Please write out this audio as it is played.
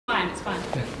Fine, it's fine.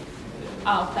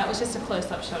 Oh, that was just a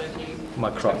close-up shot of you.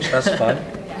 My crotch, that's fine.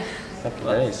 Yeah. Happy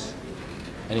days.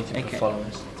 Anything for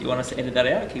followers? Do you want us to edit that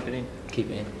out or keep it in? Keep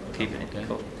it in. Keep it in, Okay.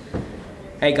 cool.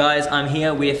 Hey guys, I'm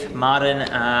here with Martin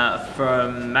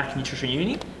from Mac Nutrition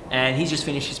Uni, and he's just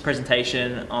finished his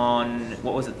presentation on,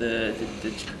 what was it, the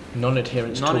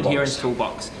non-adherence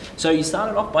toolbox. So you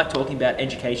started off by talking about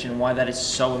education and why that is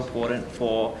so important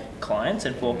for clients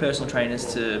and for personal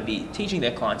trainers to be teaching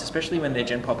their clients, especially when they're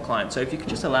Gen Pop clients. So if you could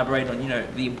just elaborate on,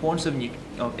 the importance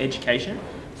of education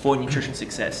for nutrition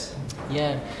success.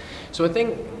 Yeah. So I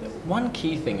think one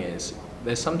key thing is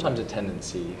there's sometimes a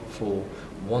tendency for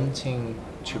wanting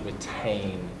to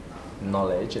retain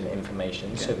knowledge and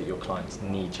information so that your clients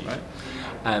need you. Right.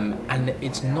 And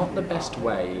it's not the best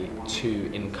way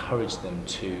to encourage them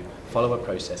to follow a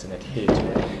process and adhere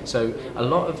to it. So a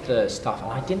lot of the stuff,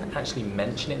 and I didn't actually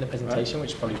mention it in the presentation,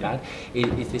 which is probably bad,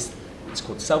 is this. It's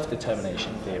called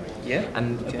self-determination theory. Yeah.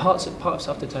 And part of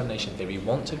self-determination theory, we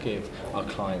want to give our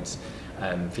clients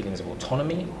feelings of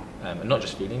autonomy, and not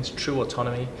just feelings, true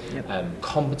autonomy,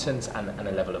 competence, and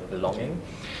a level of belonging.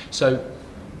 So,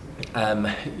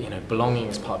 belonging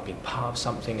is being part of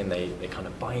something, and they kind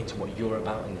of buy into what you're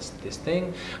about in this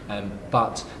thing.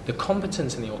 But the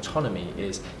competence and the autonomy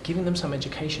is giving them some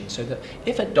education, so that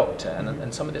if a doctor,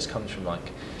 and some of this comes from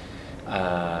like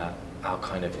our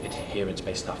kind of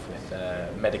adherence-based stuff with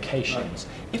medications.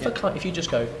 If a client, if you just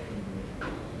go,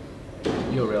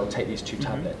 you're ill, take these 2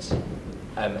 tablets,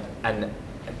 and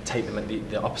take them at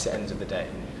the opposite ends of the day,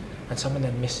 and someone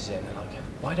then misses it, and they're like,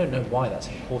 well, I don't know why that's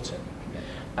important.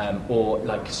 Or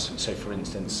like, so for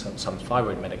instance, some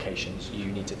thyroid medications you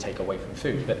need to take away from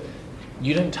food, but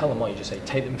you don't tell them why, you just say,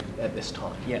 take them at this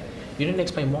time. Yeah. You don't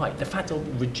explain why. The fact it'll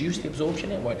reduce the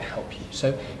absorption, it won't help you.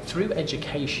 So through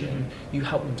education, you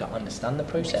help them to understand the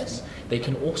process. They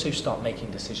can also start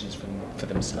making decisions for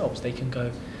themselves. They can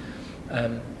go,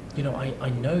 I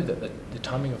know that the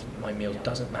timing of my meal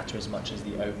doesn't matter as much as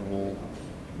the overall,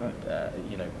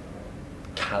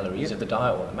 calories of the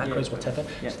diet or the macros, whatever.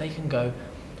 So they can go,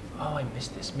 oh, I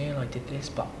missed this meal, I did this,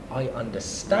 but I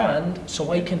understand,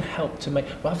 so I can help to make,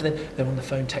 rather than they're on the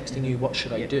phone texting you, what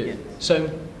should I do?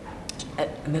 So,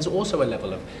 and there's also a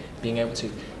level of being able to,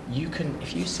 you can,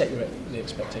 if you set the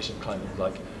expectation of client,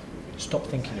 like, stop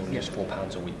thinking you'll lose 4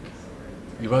 pounds a week.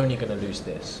 You're only going to lose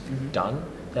this. Done.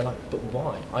 They're like, but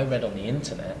why? I read on the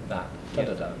internet that,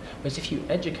 Whereas if you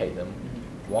educate them,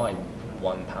 why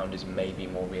 1 pound is maybe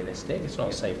more realistic. It's not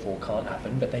to say 4 can't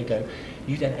happen, but they go,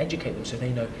 you then educate them so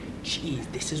they know, geez,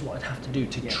 this is what I'd have to do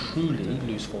to truly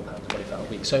lose 4 pounds of body fat a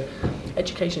week. So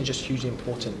education is just hugely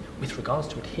important with regards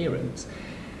to adherence.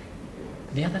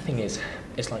 The other thing is,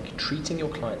 it's like treating your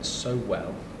clients so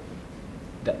well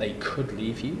that they could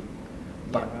leave you,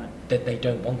 but that they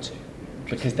don't want to.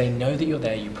 Because they know that you're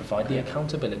there, you provide the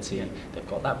accountability, they've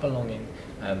got that belonging,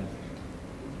 and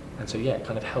so it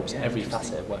kind of helps every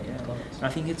facet of working with clients. And I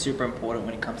think it's super important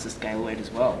when it comes to scale weight as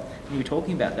well. And you were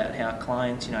talking about that, how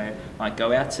clients, might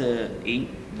go out to eat,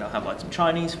 they'll have like some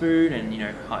Chinese food, and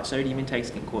high sodium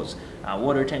intakes can cause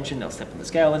water retention. They'll step on the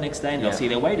scale the next day and they'll see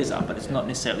their weight is up, but it's not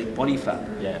necessarily body fat.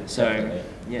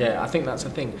 I think that's the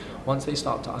thing. Once they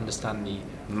start to understand the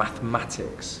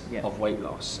mathematics of weight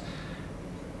loss,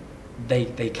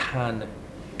 they can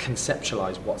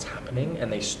conceptualize what's happening,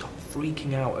 and they stop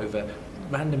freaking out over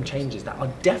random changes that are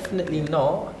definitely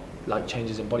not like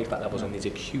changes in body fat levels on these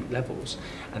acute levels.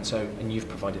 And you've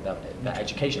provided that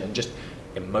education, and just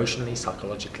emotionally,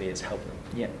 psychologically, it's helped them.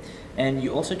 Yeah. And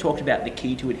you also talked about the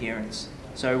key to adherence.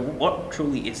 So what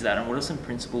truly is that, and what are some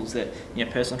principles that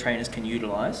personal trainers can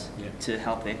utilize to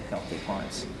help their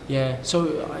clients? Yeah.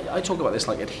 So I talk about this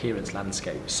like adherence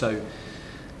landscape. So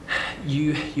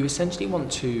you essentially want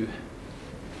to.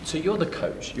 So you're the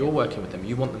coach, you're working with them,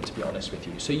 you want them to be honest with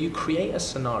you. So you create a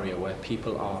scenario where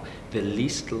people are the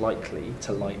least likely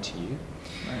to lie to you.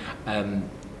 Right.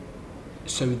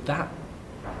 So that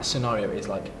scenario is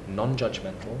like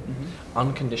non-judgmental,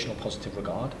 unconditional positive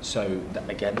regard. So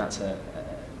again, that's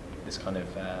this kind of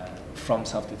from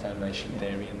self-determination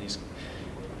theory, and these,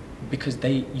 because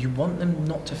you want them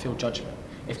not to feel judgment.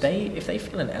 If they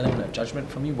feel an element of judgment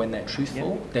from you when they're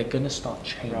truthful, they're going to start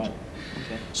changing. Right.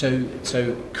 Okay.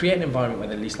 So create an environment where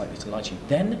they're least likely to lie to you.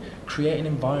 Then create an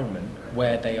environment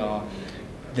where they are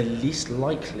the least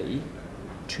likely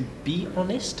to be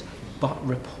honest, but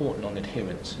report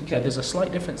non-adherence. Okay. So there's a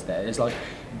slight difference there. It's like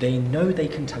they know they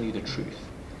can tell you the truth,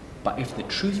 but if the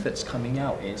truth that's coming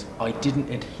out is, I didn't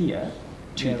adhere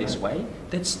to this way,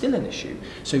 that's still an issue.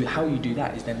 So how you do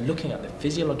that is then looking at the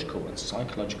physiological and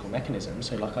psychological mechanisms.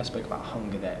 So like I spoke about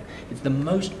hunger there, it's the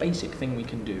most basic thing we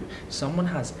can do. Someone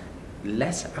has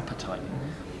less appetite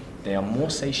they are more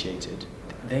satiated,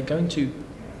 they're going to,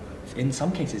 in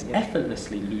some cases,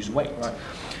 effortlessly lose weight. Right.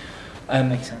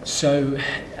 Makes sense. So,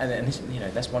 and this,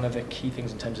 that's one of the key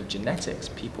things in terms of genetics.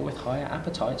 People with higher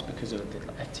appetites, because of the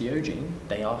FTO gene,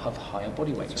 they have higher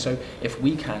body weight. So if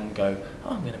we can go,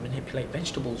 I'm going to manipulate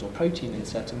vegetables or protein in a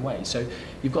certain way. So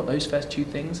you've got those first two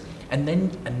things, and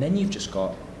then you've just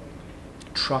got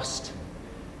trust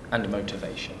and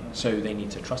motivation. So they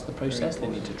need to trust the process, they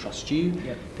need to trust you,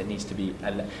 there needs to be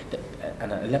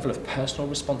a level of personal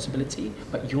responsibility,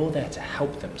 but you're there to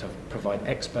help them, to provide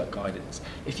expert guidance.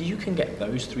 If you can get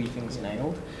those three things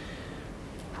nailed,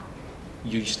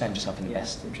 you stand yourself in the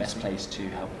best place to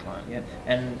help a client. Yeah,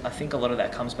 and I think a lot of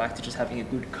that comes back to just having a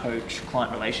good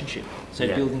coach-client relationship. So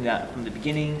building that from the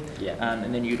beginning,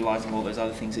 and then utilising all those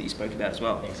other things that you spoke about as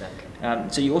well. Exactly.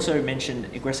 So you also mentioned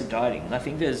aggressive dieting, and I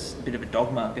think there's a bit of a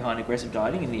dogma behind aggressive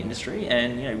dieting in the industry,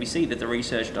 and we see that the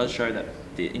research does show that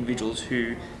the individuals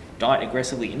who diet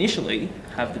aggressively initially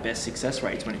have the best success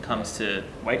rates when it comes to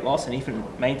weight loss and even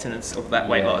maintenance of that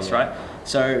weight loss, right?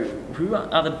 So who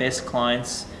are the best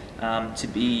clients to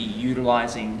be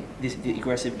utilising the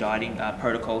aggressive dieting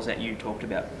protocols that you talked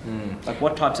about? Like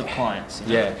what types of clients?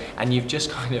 Yeah, and you've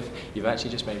actually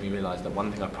just made me realise that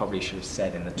one thing I probably should have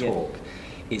said in the talk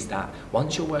is that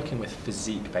once you're working with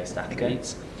physique-based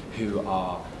athletes who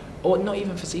are, or not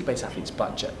even physique-based athletes,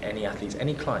 but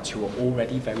any clients who are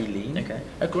already very lean,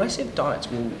 aggressive diets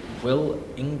will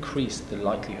increase the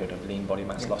likelihood of lean body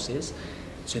mass losses.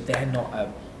 So they're not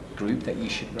a group that you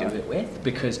should do it with,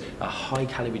 because a high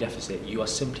calorie deficit, you are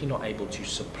simply not able to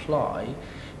supply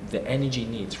the energy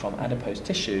needs from adipose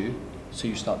tissue, so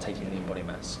you start taking lean body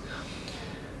mass.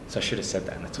 So I should have said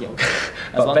that in the talk.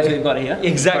 As long as we've got it here.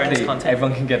 Exactly,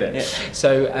 everyone can get it. Yeah.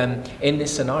 So in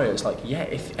this scenario, it's like,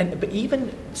 but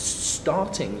even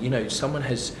starting, someone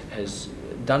has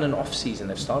done an off season,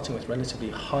 they're starting with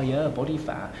relatively higher body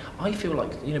fat. I feel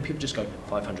like, people just go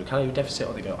 500 calorie deficit,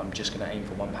 or they go, I'm just going to aim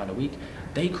for £1 a week.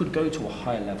 They could go to a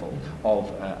higher level of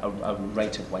a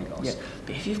rate of weight loss.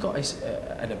 But if you've got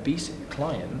an obese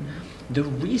client, the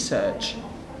research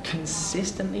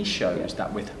consistently shows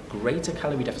that with greater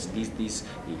calorie deficit, these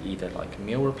either like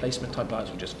meal replacement type diets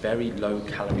or just very low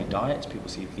calorie diets, people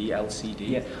see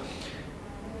VLCD,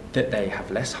 that they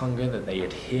have less hunger, that they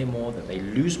adhere more, that they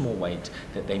lose more weight,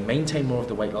 that they maintain more of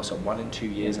the weight loss at 1 and 2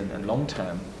 years, and long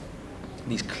term,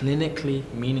 these clinically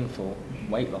meaningful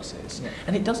weight losses.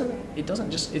 And it doesn't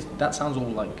just, that sounds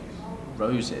all like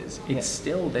roses. It's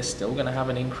they're still going to have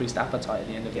an increased appetite at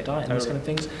the end of the diet and those kind of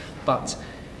things, but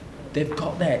they've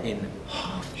got there in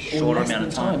half or less amount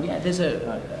of time. Yeah, there's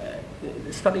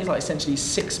studies like essentially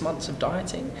 6 months of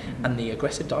dieting, and the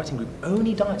aggressive dieting group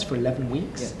only diets for 11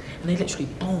 weeks, and they literally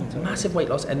massive weight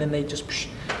loss, and then they just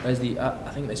there's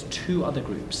I think there's 2 other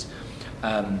groups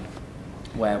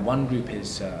where one group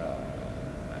is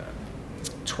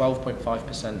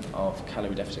 12.5% of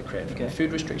calorie deficit created from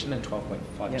food restriction and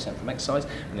 12.5% from exercise,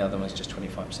 and the other one is just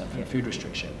 25% from food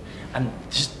restriction, and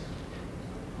just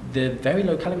the very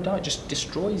low calorie diet just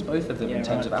destroys both of them in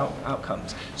terms of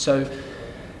outcomes. So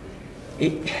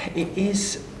it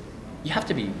is, you have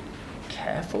to be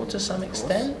careful to some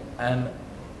extent,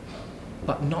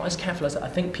 but not as careful as I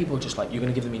think people are just like, you're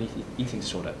going to give them an eating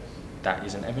disorder. That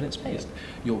isn't evidence-based.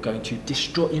 You're going to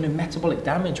destroy, metabolic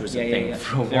damage was a thing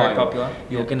for a while. Very popular.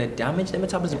 You're going to damage their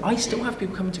metabolism. I still have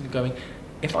people coming to me going,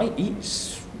 if I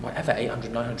eat whatever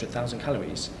 800, 900,000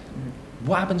 calories,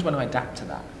 what happens when I adapt to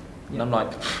that? And I'm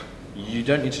like, you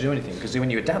don't need to do anything, because when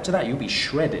you adapt to that, you'll be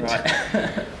shredded.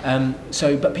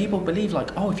 But people believe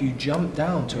like, if you jump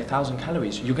down to 1,000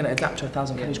 calories, you're going to adapt to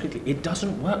 1,000 calories quickly. It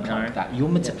doesn't work like that. Your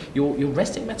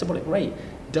resting metabolic rate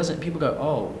doesn't. People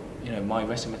go, my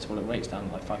resting metabolic rate's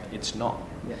down like 5. It's not.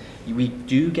 We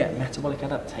do get metabolic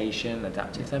adaptation,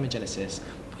 adaptive thermogenesis.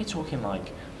 We're talking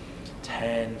like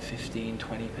 10, 15,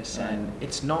 20%.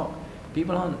 It's not.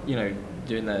 People aren't,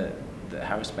 doing the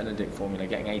Harris Benedict formula,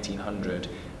 getting 1,800,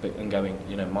 and going,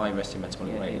 my resting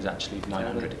metabolic rate is actually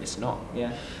 900. It's not.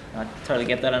 Yeah, I totally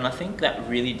get that, and I think that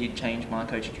really did change my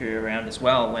coaching career around as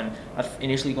well. When I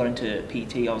initially got into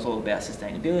PT, I was all about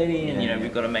sustainability, and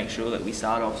we've got to make sure that we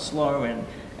start off slow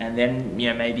and then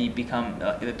maybe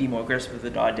be more aggressive with the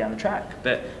diet down the track.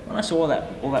 But when I saw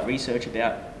all that research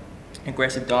about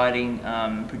aggressive dieting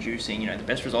producing the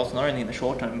best results, not only in the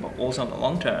short term but also in the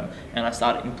long term, and I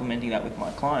started implementing that with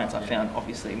my clients, I found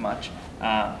obviously much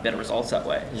better results that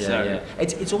way.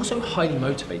 It's also highly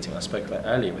motivating. I spoke about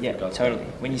earlier with regards totally.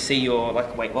 When you see your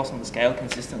weight loss on the scale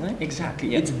consistently,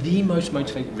 it's the most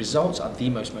motivating. Results are the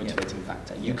most motivating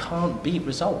factor. You can't beat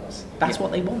results. That's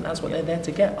what they want. That's what they're there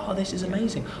to get. This is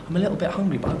amazing. I'm a little bit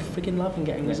hungry, but I'm freaking loving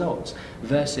getting results.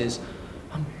 Versus,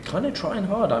 I'm kind of trying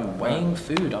hard. I'm weighing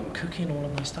food, I'm cooking all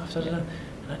of my stuff, and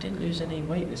I didn't lose any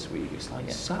weight this week. It's like,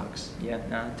 it sucks. Yeah,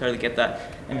 no, I totally get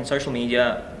that. And in social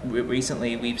media,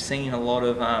 recently we've seen a lot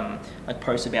of like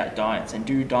posts about diets and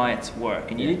do diets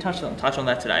work. And you did touch on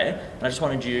that today. And I just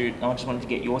wanted to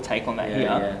get your take on that here.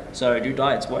 Yeah. So, do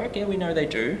diets work? Yeah, we know they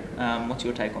do. What's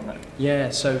your take on that? Yeah.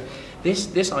 So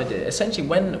this idea, essentially,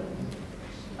 when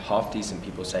half decent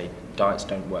people say diets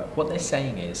don't work, what they're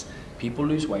saying is people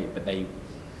lose weight, but they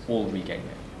all regain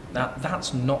it. Now,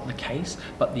 that's not the case,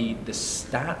 but the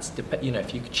stats,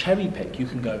 if you cherry pick, you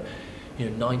can go,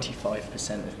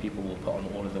 95% of people will put on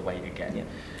all of the weight again. Yeah.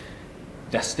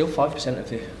 There's still 5% of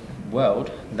the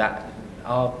world that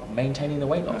are maintaining the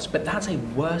weight loss, but that's a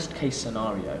worst case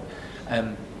scenario.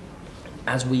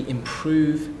 As we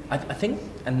improve, I think,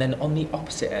 and then on the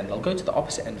opposite end, I'll go to the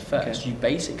opposite end first. Okay. You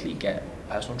basically get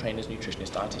personal trainers,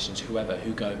 nutritionists, dietitians, whoever,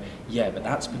 who go, yeah, but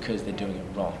that's because they're doing it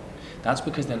wrong. That's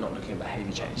because they're not looking at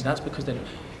behavior change. That's because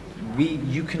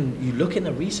you look in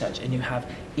the research and you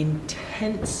have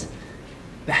intense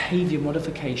behavior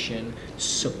modification,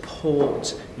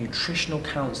 support, nutritional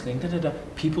counseling,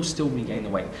 people still regain the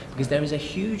weight because there is a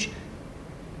huge,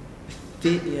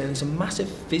 there's a massive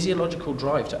physiological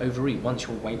drive to overeat once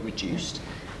your weight reduced,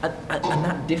 and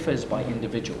that differs by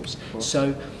individuals.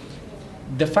 So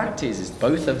the fact is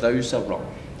both of those are wrong,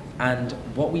 and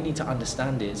what we need to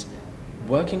understand is,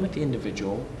 working with the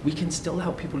individual, we can still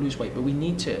help people lose weight, but we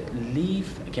need to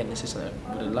leave, again, this is something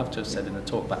I would have loved to have said in the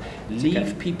talk, but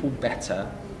leave people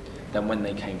better than when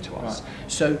they came to us.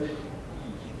 Right. So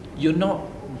you're not,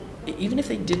 even if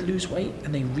they did lose weight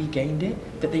and they regained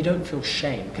it, that they don't feel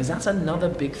shame, because that's another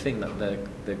big thing that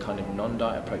the kind of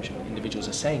non-diet approach individuals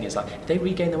are saying is, like, if they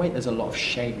regain the weight, there's a lot of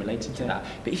shame related to that.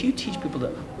 But if you teach people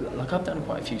that, like I've done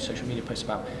quite a few social media posts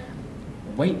about,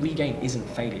 weight regain isn't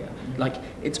failure. Like,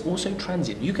 it's also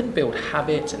transient. You can build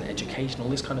habits and education, all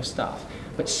this kind of stuff,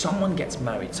 but someone gets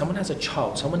married, someone has a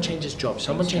child, someone changes jobs,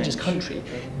 someone changes country.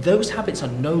 Those habits are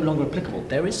no longer applicable.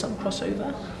 There is some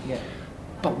crossover,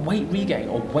 but weight regain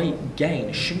or weight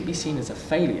gain shouldn't be seen as a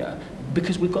failure,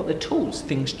 because we've got the tools.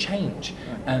 Things change.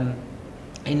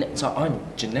 So I'm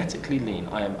genetically lean.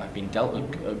 I've been dealt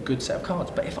a good set of cards,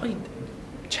 but if I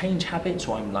change habits,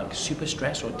 or I'm like super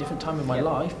stressed, or a different time in my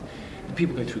life,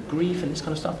 people go through grief and this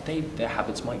kind of stuff, their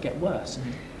habits might get worse.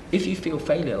 Mm-hmm. If you feel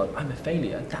failure, like I'm a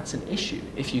failure, that's an issue.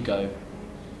 If you go,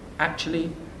 actually,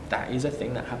 that is a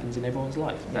thing that happens in everyone's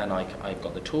life, and I've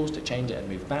got the tools to change it and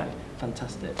move back,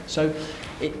 fantastic. So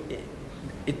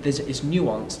it's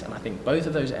nuanced, and I think both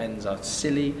of those ends are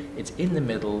silly. It's in the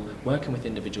middle, working with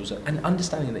individuals and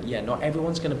understanding that, not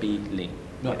everyone's going to be lean.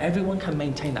 Not everyone can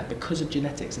maintain that because of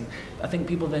genetics. And I think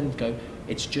people then go,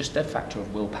 it's just a factor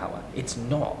of willpower. It's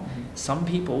not. Mm-hmm. Some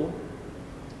people,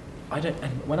 and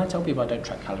when I tell people I don't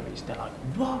track calories, they're like,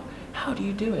 what? How do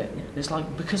you do it? It's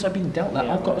like, because I've been dealt that.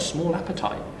 I've got a small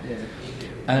appetite.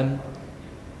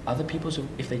 Other people,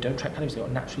 if they don't track calories, they've got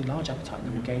a naturally large appetite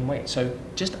and they will gain weight. So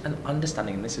just an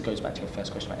understanding, and this goes back to your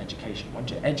first question about education.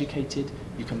 Once you're educated,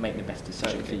 you can make the best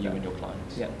decision for you and your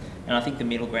clients. Yeah, and I think the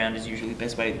middle ground is usually the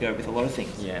best way to go with a lot of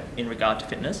things in regard to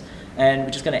fitness. And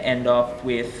we're just going to end off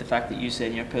with the fact that you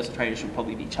said, personal trainers should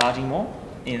probably be charging more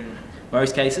in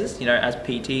most cases. As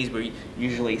PTs, we're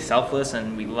usually selfless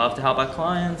and we love to help our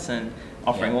clients and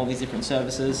offering all these different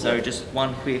services. So just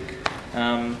one quick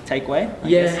takeaway, I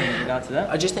guess, in regard to that?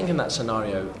 I just think in that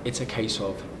scenario, it's a case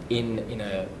of in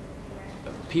a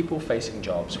people-facing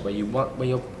jobs where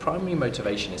your primary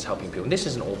motivation is helping people. And this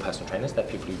isn't all personal trainers. There are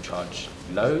people who charge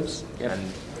loads and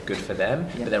good for them,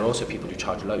 but there are also people who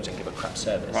charge loads and give a crap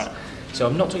service. Right. So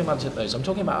I'm not talking about those. I'm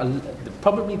talking about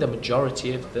probably the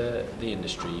majority of the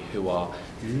industry who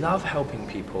love helping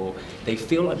people. They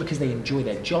feel like, because they enjoy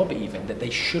their job even, that they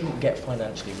shouldn't get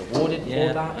financially rewarded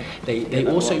for that. They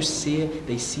also see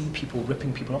people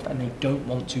ripping people off and they don't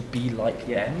want to be like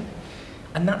them.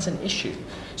 And that's an issue.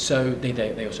 So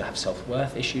they also have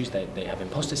self-worth issues. They have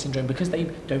imposter syndrome because they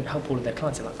don't help all of their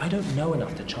clients. They're like, I don't know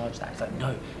enough to charge that. It's like,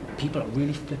 no, people are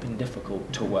really flipping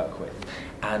difficult to work with,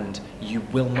 and you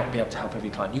will not be able to help every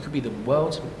client. You could be the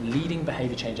world's leading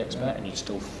behavior change expert and you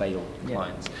still fail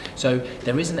clients. So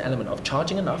there is an element of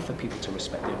charging enough for people to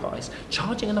respect the advice,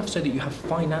 charging enough so that you have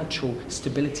financial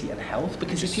stability and health,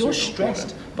 because if you're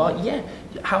stressed,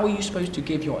 how are you supposed to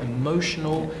give your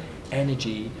emotional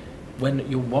energy when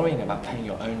you're worrying about paying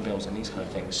your own bills and these kind of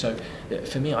things? So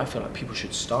for me, I feel like people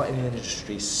should start in the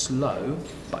industry slow,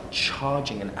 but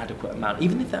charging an adequate amount.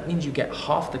 Even if that means you get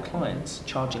half the clients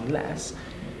charging less,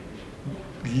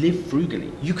 live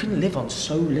frugally. You can live on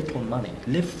so little money.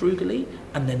 Live frugally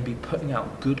and then be putting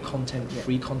out good content,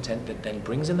 free content that then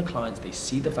brings in the clients. They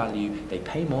see the value, they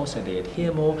pay more, so they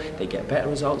adhere more, they get better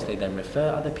results, they then refer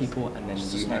other people, and then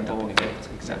you end up in a good.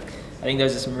 Exactly. I think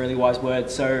those are some really wise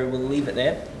words, so we'll leave it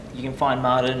there. You can find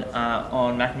Martin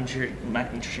on Mac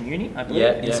Nutrition Uni, I believe,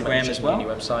 Instagram as well. Uni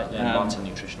website, Martin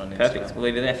Nutrition on Instagram. Perfect. We'll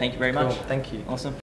leave it there. Thank you very much. Cool. Thank you. Awesome.